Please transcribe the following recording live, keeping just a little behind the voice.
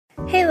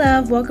Hey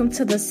love, welcome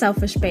to the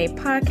Selfish Babe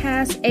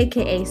podcast,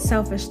 aka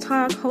Selfish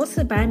Talk,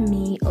 hosted by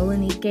me,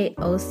 Olanike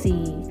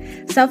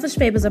OC. Selfish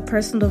Babe is a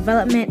personal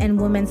development and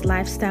women's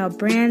lifestyle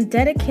brand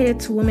dedicated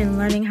to women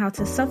learning how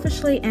to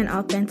selfishly and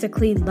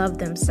authentically love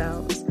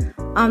themselves.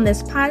 On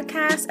this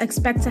podcast,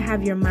 expect to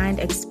have your mind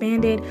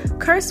expanded,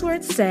 curse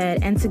words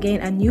said, and to gain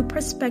a new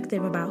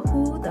perspective about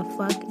who the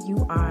fuck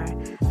you are.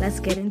 Let's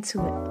get into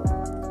it.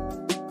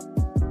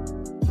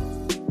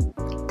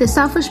 The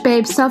Selfish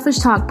Babe Selfish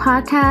Talk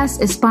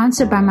podcast is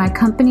sponsored by my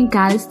company,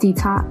 Goddess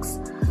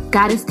Detox.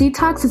 Goddess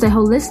Detox is a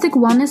holistic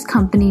wellness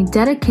company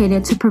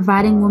dedicated to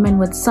providing women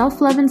with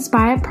self-love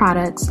inspired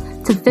products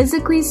to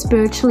physically,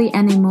 spiritually,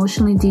 and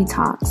emotionally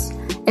detox.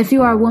 If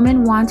you are a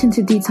woman wanting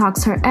to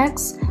detox her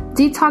ex,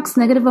 detox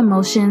negative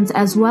emotions,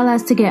 as well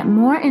as to get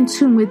more in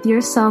tune with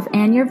yourself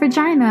and your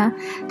vagina,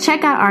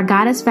 check out our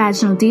Goddess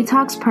Vaginal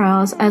Detox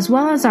Pearls, as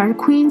well as our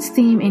Queen's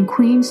Theme and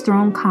Queen's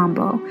Throne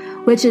combo,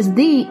 which is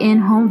the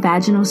in-home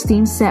vaginal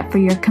steam set for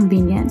your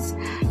convenience.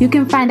 You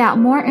can find out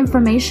more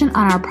information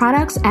on our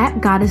products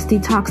at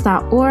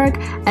goddessdetox.org,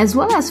 as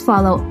well as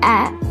follow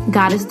at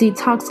Goddess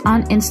Detox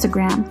on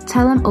Instagram.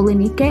 Tell them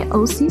Olanike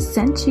OC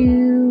sent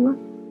you.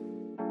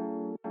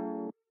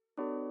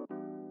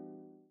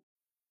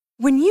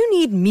 When you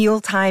need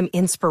mealtime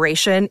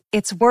inspiration,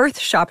 it's worth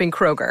shopping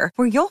Kroger,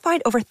 where you'll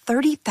find over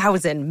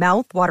 30,000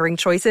 mouth-watering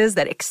choices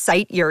that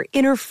excite your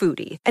inner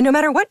foodie. And no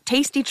matter what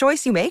tasty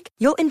choice you make,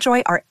 you'll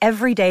enjoy our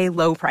everyday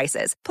low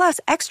prices, plus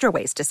extra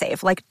ways to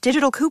save, like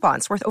digital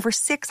coupons worth over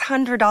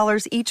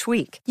 $600 each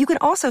week. You can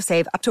also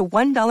save up to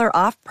 $1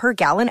 off per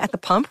gallon at the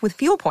pump with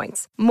fuel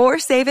points. More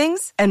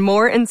savings and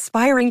more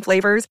inspiring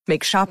flavors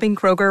make shopping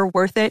Kroger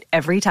worth it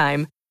every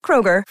time.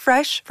 Kroger,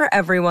 fresh for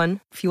everyone.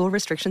 Fuel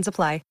restrictions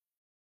apply.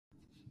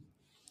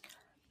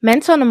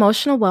 Mental and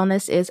emotional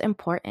wellness is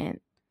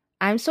important.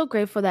 I'm so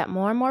grateful that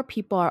more and more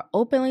people are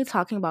openly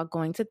talking about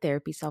going to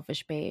therapy,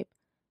 Selfish Babe.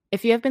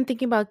 If you have been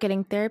thinking about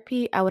getting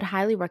therapy, I would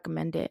highly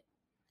recommend it.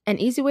 An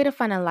easy way to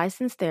find a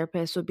licensed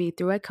therapist would be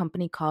through a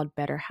company called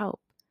BetterHelp,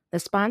 the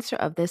sponsor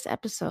of this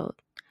episode.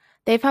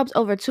 They've helped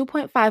over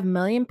 2.5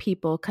 million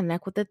people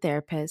connect with a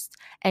therapist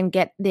and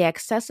get the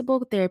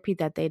accessible therapy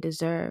that they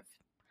deserve.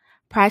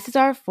 Prices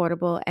are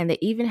affordable, and they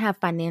even have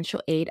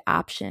financial aid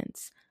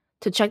options.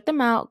 To check them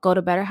out, go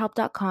to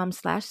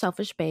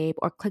betterhelp.com/selfishbabe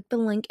or click the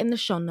link in the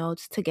show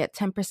notes to get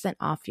 10%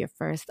 off your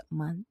first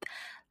month.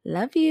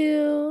 Love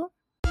you.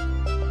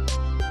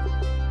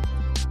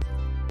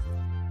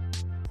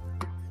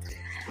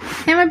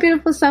 Hey, my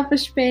beautiful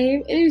Selfish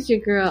Babe. It is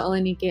your girl,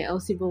 Olanike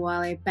OC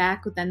Bawale,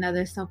 back with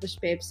another Selfish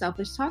Babe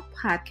Selfish Talk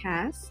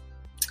podcast.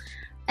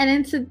 And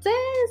in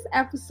today's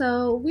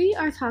episode, we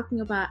are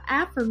talking about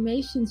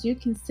affirmations you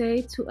can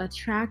say to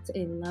attract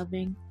a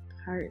loving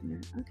partner.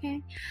 Okay,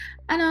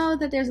 I know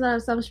that there's a lot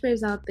of selfish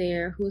babes out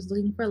there who is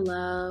looking for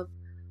love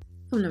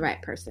from the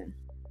right person,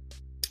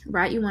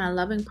 right? You want a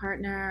loving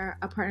partner,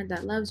 a partner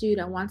that loves you,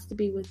 that wants to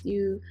be with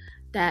you,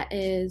 that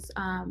is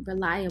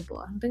reliable.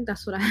 I think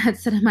that's what I had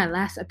said in my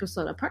last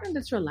episode. A partner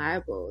that's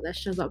reliable, that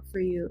shows up for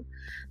you,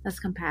 that's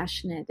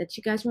compassionate, that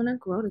you guys want to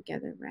grow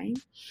together, right?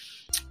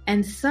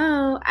 And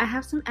so I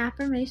have some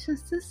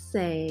affirmations to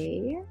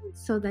say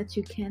so that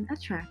you can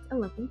attract a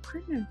loving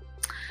partner.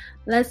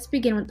 Let's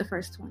begin with the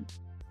first one.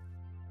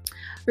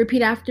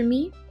 Repeat after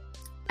me.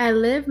 I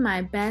live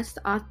my best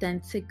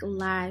authentic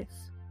life.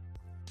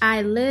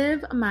 I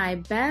live my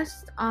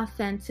best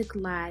authentic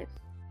life.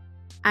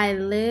 I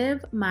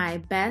live my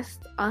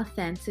best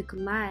authentic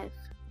life.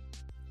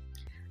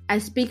 I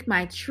speak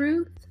my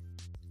truth.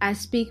 I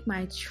speak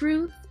my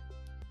truth.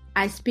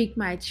 I speak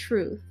my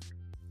truth.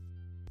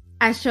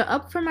 I show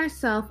up for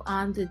myself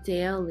on the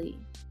daily.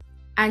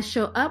 I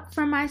show up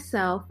for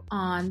myself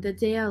on the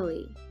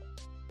daily.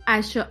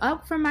 I show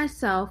up for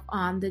myself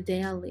on the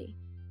daily.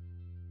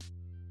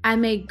 I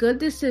make good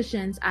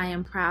decisions I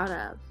am proud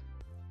of.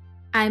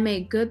 I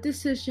make good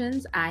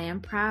decisions I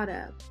am proud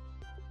of.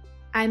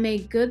 I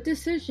make good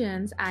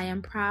decisions I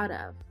am proud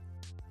of.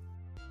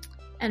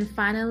 And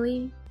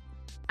finally,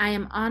 I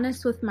am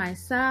honest with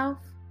myself.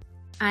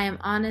 I am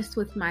honest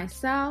with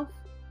myself.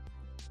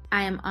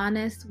 I am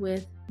honest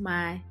with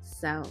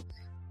myself.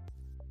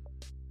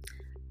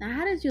 Now,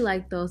 how did you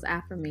like those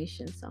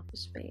affirmations,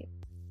 Selfish Babe?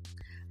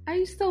 Are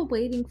you still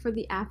waiting for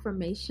the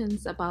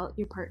affirmations about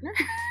your partner?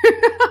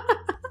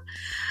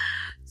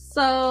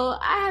 So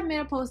I had made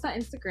a post on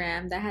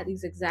Instagram that had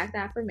these exact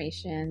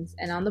affirmations.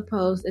 And on the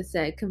post, it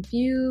said,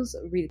 confused,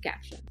 read the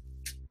caption.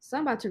 So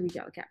I'm about to read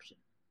y'all the caption.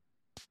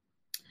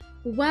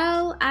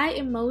 Well, I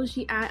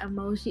emoji, I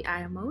emoji,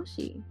 I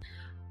emoji.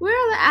 Where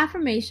are the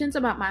affirmations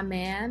about my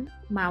man,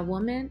 my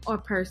woman, or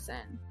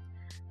person?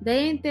 They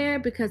ain't there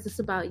because it's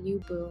about you,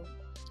 boo.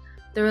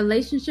 The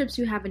relationships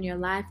you have in your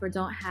life or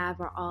don't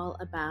have are all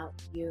about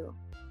you.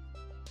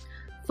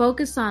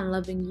 Focus on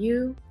loving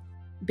you,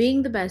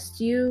 being the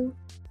best you,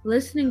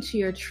 listening to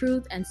your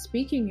truth and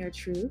speaking your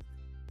truth.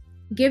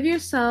 Give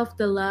yourself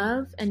the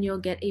love and you'll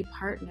get a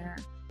partner,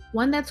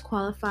 one that's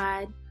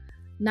qualified,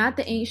 not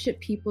the ancient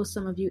people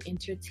some of you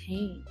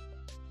entertain.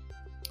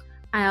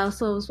 I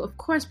also was, of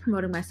course,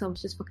 promoting my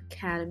Selfish Book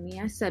Academy.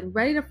 I said,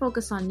 ready to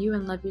focus on you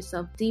and love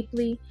yourself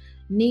deeply.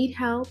 Need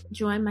help?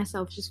 Join my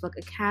Selfish Book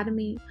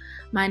Academy,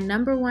 my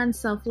 #1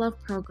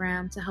 self-love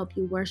program to help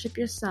you worship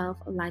yourself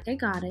like a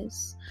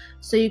goddess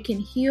so you can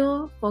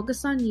heal,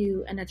 focus on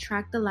you, and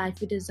attract the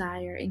life you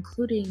desire,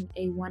 including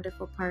a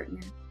wonderful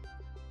partner.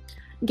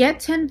 Get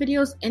 10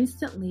 videos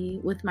instantly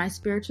with my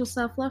spiritual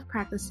self-love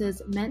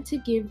practices meant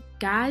to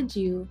guide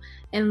you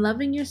in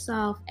loving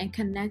yourself and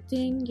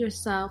connecting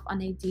yourself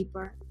on a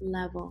deeper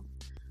level.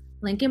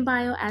 Link in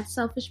bio at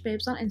Selfish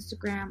Babes on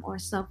Instagram or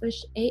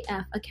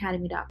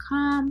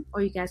selfishafacademy.com,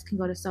 or you guys can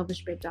go to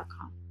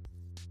selfishbabe.com.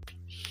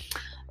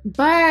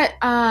 But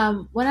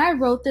when I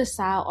wrote this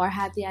out or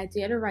had the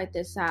idea to write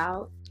this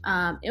out,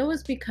 it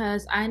was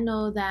because I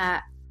know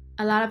that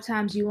a lot of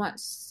times you want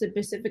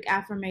specific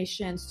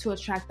affirmations to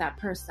attract that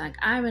person. Like,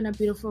 I'm in a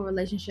beautiful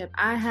relationship.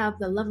 I have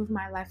the love of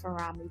my life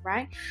around me,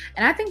 right?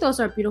 And I think those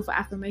are beautiful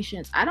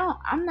affirmations.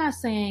 I'm not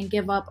saying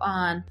give up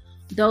on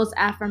those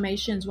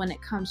affirmations when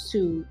it comes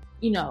to,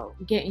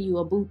 getting you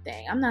a boo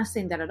thing. I'm not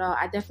saying that at all.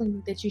 I definitely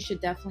think that you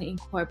should definitely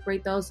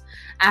incorporate those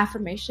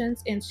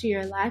affirmations into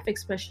your life,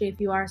 especially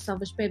if you are a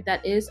selfish babe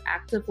that is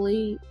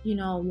actively,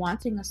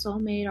 wanting a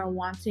soulmate or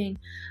wanting,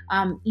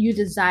 you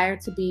desire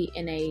to be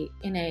in a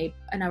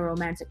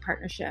romantic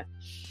partnership.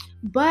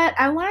 But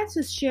I wanted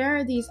to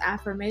share these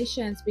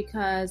affirmations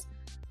because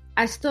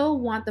I still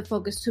want the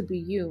focus to be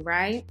you,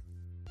 right?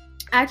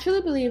 I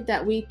truly believe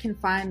that we can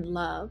find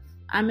love.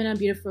 I'm in a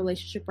beautiful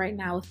relationship right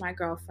now with my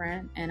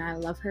girlfriend, and I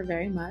love her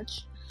very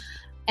much.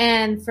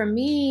 And for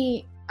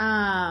me,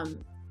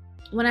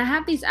 when I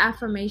have these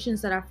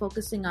affirmations that are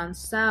focusing on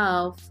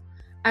self,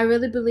 I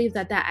really believe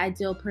that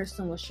ideal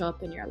person will show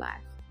up in your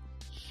life.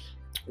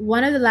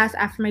 One of the last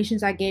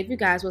affirmations I gave you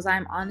guys was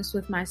I'm honest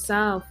with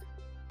myself.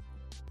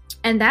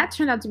 And that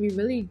turned out to be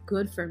really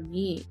good for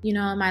me. In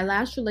my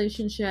last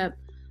relationship,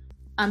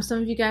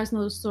 some of you guys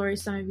know the story,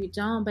 some of you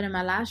don't, but in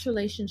my last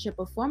relationship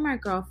before my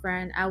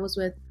girlfriend, I was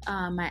with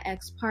my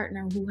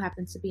ex-partner who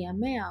happened to be a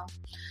male.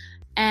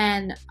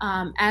 And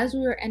as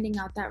we were ending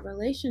out that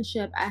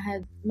relationship, I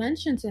had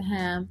mentioned to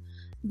him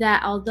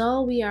that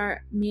although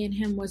me and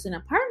him was in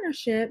a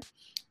partnership,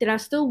 that I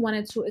still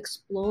wanted to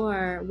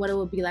explore what it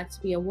would be like to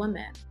be a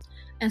woman.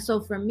 And so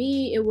for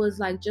me, it was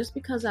like, just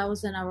because I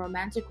was in a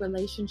romantic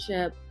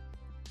relationship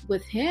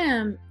with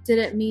him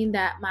didn't mean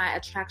that my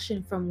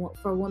attraction for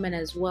women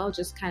as well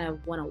just kind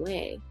of went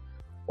away,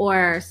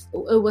 or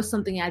it was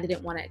something I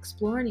didn't want to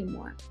explore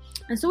anymore.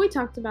 And so we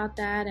talked about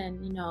that,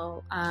 and we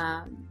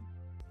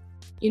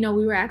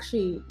were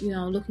actually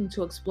looking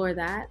to explore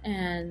that,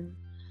 and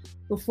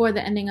before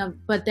the ending of,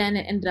 but then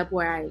it ended up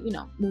where I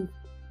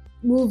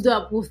moved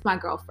up with my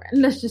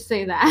girlfriend. Let's just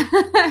say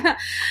that.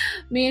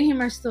 Me and him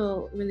are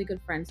still really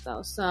good friends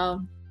though.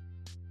 So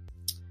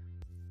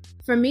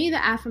for me,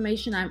 the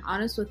affirmation, I'm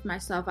honest with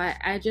myself,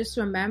 I just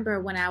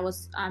remember when I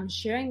was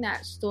sharing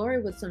that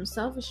story with some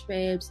selfish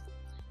babes,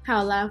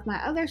 how a lot of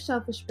my other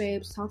selfish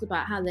babes talked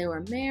about how they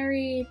were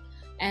married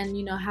and,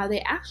 how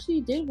they actually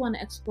did want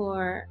to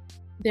explore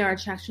their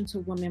attraction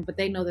to women, but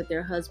they know that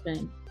their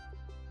husband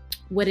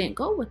wouldn't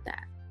go with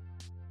that.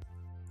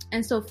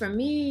 And so for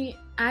me,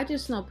 I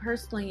just know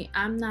personally,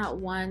 I'm not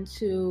one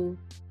to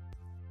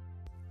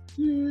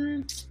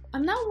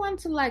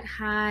like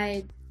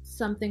hide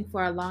something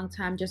for a long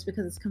time just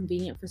because it's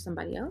convenient for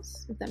somebody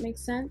else, if that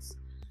makes sense.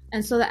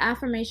 And so the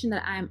affirmation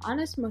that I am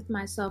honest with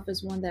myself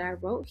is one that I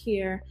wrote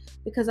here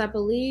because I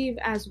believe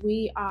as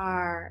we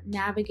are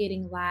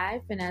navigating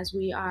life and as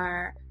we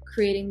are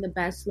creating the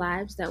best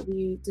lives that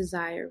we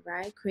desire,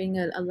 right? Creating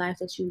a life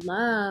that you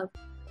love,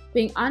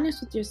 being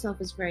honest with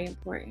yourself is very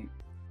important.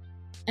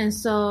 And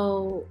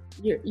so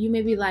you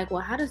may be like,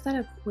 well, how does that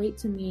equate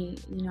to me,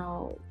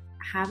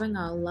 having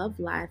a love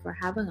life or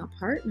having a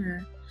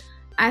partner?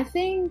 I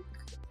think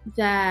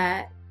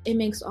that it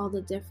makes all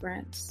the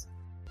difference.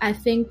 I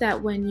think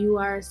that when you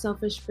are a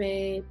selfish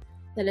babe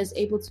that is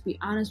able to be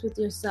honest with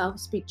yourself,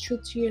 speak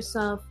truth to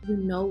yourself, you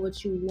know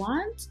what you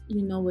want,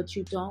 you know what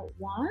you don't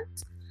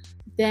want,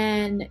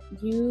 then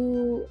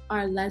you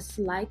are less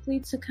likely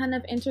to kind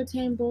of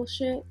entertain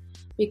bullshit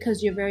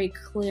because you're very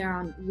clear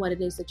on what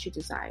it is that you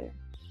desire.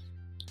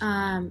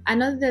 I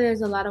know that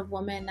there's a lot of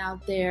women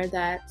out there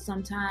that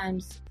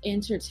sometimes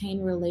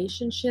entertain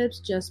relationships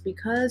just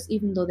because,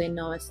 even though they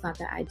know it's not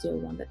the ideal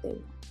one that they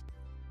want.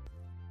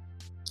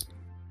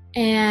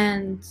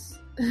 And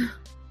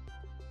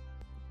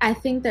I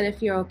think that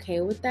if you're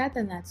okay with that,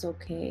 then that's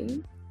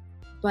okay.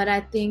 But I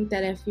think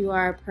that if you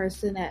are a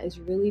person that is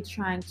really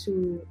trying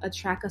to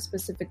attract a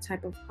specific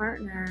type of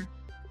partner,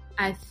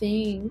 I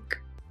think,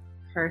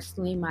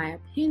 personally, my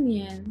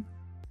opinion,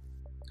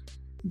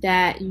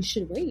 that you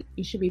should wait.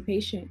 You should be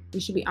patient.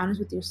 You should be honest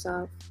with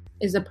yourself.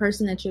 Is the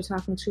person that you're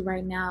talking to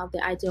right now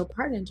the ideal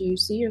partner? Do you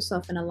see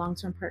yourself in a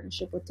long-term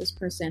partnership with this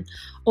person?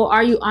 Or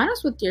are you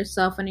honest with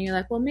yourself and you're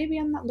like, well, maybe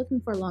I'm not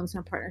looking for a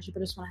long-term partnership. I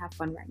just want to have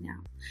fun right now.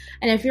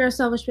 And if you're a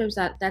selfish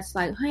person that's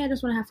like, hey, I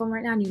just want to have fun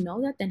right now, and you know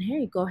that, then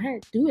hey, go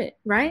ahead, do it,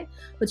 right?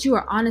 But you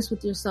are honest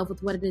with yourself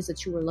with what it is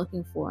that you were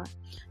looking for.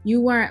 You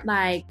weren't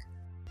like,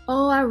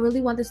 oh, I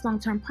really want this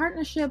long-term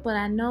partnership, but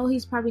I know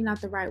he's probably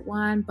not the right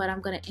one, but I'm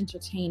going to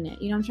entertain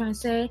it. You know what I'm trying to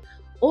say?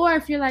 Or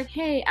if you're like,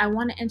 hey, I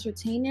want to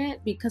entertain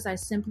it because I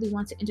simply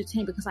want to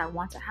entertain because I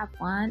want to have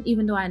fun,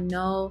 even though I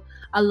know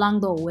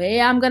along the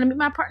way I'm going to meet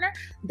my partner,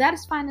 that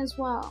is fine as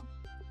well.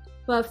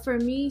 But for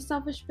me,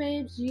 selfish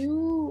babes,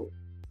 you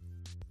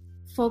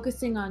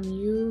focusing on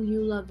you,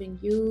 you loving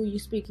you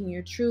speaking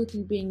your truth,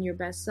 you being your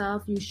best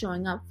self, you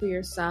showing up for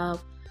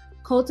yourself,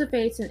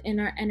 cultivates an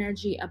inner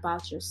energy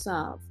about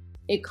yourself.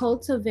 It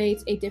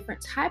cultivates a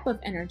different type of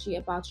energy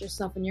about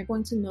yourself, and you're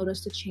going to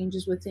notice the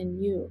changes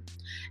within you.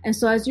 And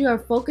so as you are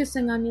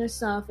focusing on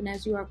yourself and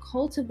as you are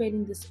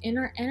cultivating this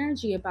inner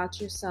energy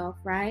about yourself,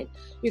 right,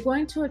 you're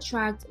going to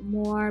attract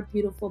more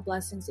beautiful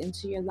blessings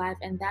into your life,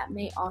 and that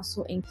may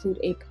also include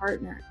a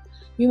partner.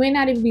 You may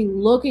not even be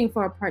looking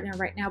for a partner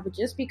right now, but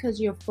just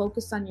because you're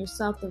focused on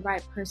yourself, the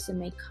right person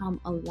may come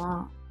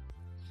along.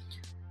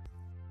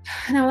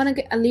 And I want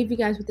to leave you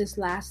guys with this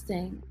last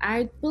thing.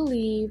 I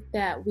believe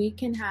that we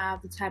can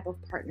have the type of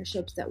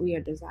partnerships that we are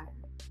desiring.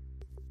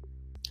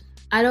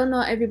 I don't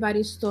know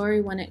everybody's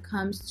story when it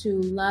comes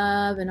to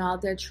love and all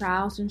their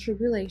trials and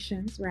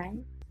tribulations, right?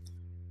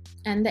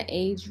 And the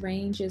age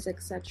ranges,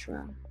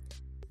 etc.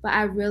 But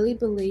I really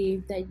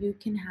believe that you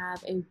can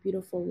have a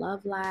beautiful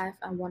love life,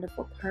 a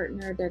wonderful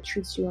partner that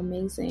treats you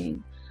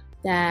amazing,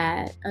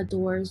 that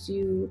adores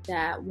you,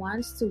 that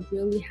wants to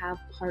really have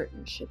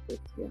partnership with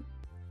you.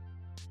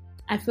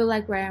 I feel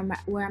like where I'm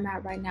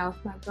at right now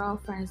with my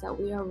girlfriends, that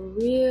we are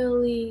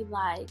really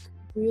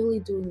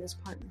doing this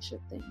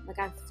partnership thing. Like,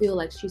 I feel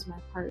like she's my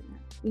partner,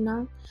 you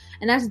know?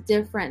 And that's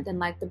different than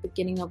like the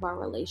beginning of our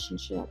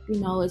relationship. You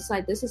know, it's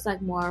like, this is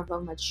like more of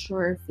a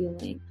mature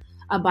feeling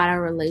about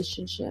our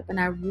relationship, and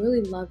I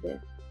really love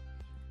it.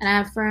 And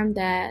I affirm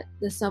that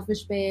the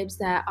selfish babes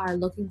that are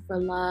looking for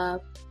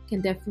love can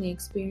definitely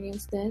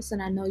experience this,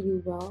 and I know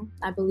you will.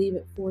 I believe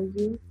it for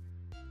you.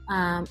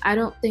 I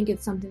don't think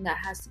it's something that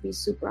has to be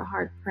super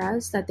hard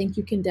pressed. I think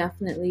you can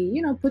definitely,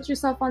 you know, put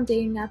yourself on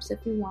dating apps if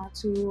you want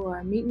to,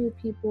 or meet new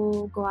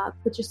people, go out,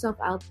 put yourself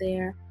out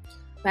there.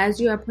 But as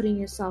you are putting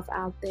yourself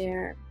out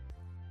there,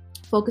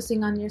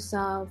 focusing on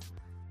yourself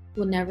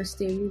will never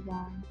steer you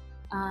wrong.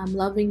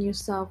 Loving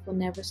yourself will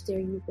never steer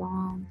you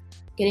wrong.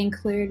 Getting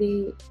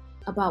clarity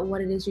about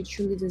what it is you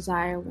truly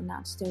desire will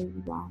not steer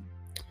you wrong.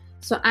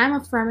 So I'm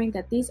affirming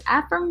that these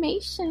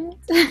affirmations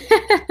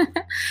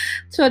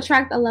to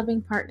attract a loving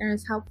partner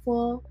is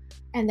helpful,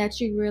 and that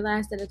you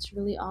realize that it's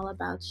really all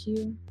about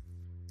you.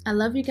 I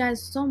love you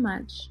guys so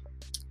much.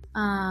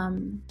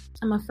 I'm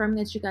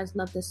affirming that you guys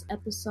love this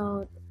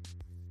episode.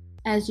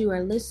 As you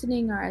are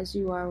listening, or as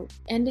you are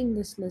ending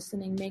this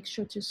listening, make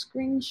sure to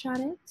screenshot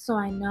it so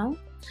I know,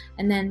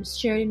 and then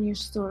share it in your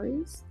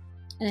stories,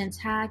 and then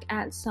tag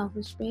at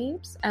Selfish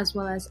Babes, as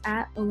well as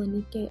at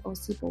Olenike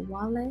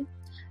Osibowale,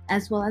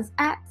 as well as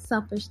at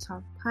Selfish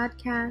Talk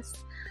Podcast.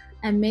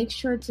 And make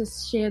sure to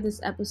share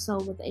this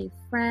episode with a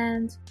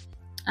friend.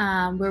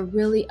 We're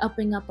really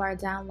upping up our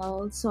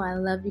downloads, so I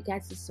love you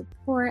guys'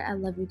 support. I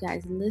love you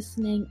guys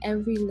listening.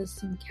 Every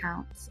listen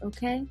counts,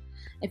 okay?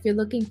 If you're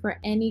looking for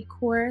any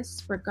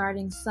course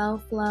regarding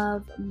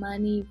self-love,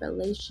 money,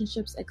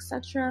 relationships,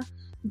 etc.,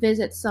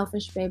 visit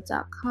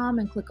selfishbabe.com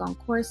and click on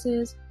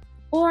courses,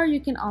 or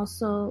you can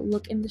also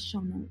look in the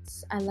show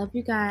notes. I love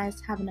you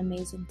guys. Have an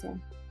amazing day.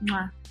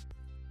 Mwah.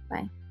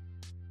 Bye.